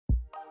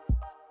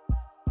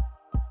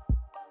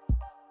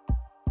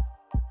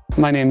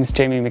My name is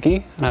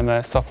Magee, and I'm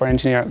a software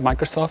engineer at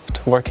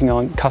Microsoft working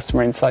on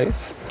customer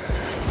insights.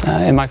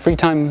 In my free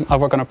time, I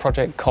work on a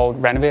project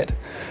called Renovate.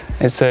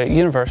 It's a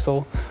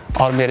universal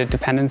automated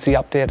dependency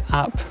update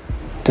app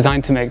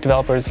designed to make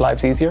developers'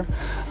 lives easier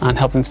and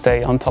help them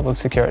stay on top of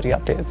security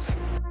updates.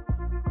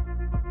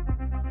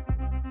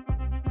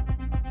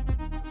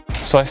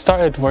 So I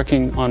started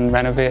working on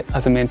Renovate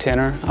as a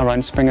maintainer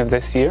around spring of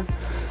this year.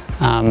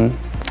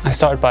 I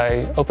started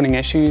by opening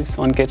issues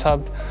on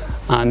GitHub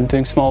and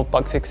doing small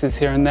bug fixes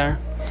here and there,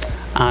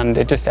 and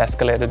it just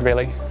escalated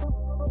really.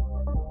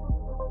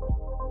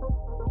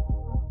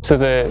 So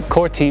the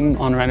core team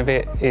on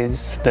Renovate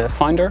is the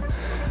founder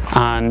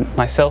and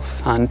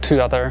myself and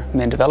 2 other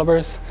main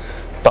developers,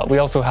 but we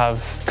also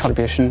have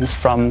contributions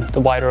from the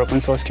wider open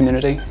source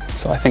community.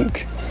 So I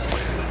think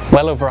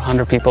well over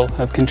 100 people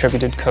have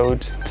contributed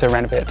code to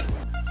Renovate.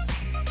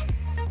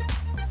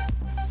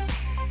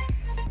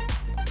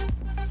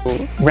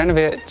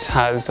 Renovate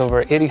has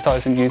over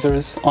 80,000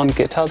 users on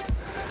GitHub,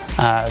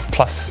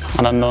 plus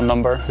an unknown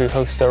number who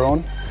host their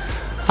own.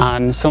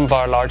 And some of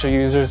our larger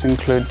users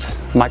include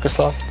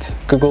Microsoft,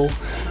 Google,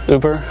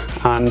 Uber,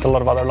 and a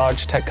lot of other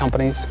large tech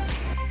companies.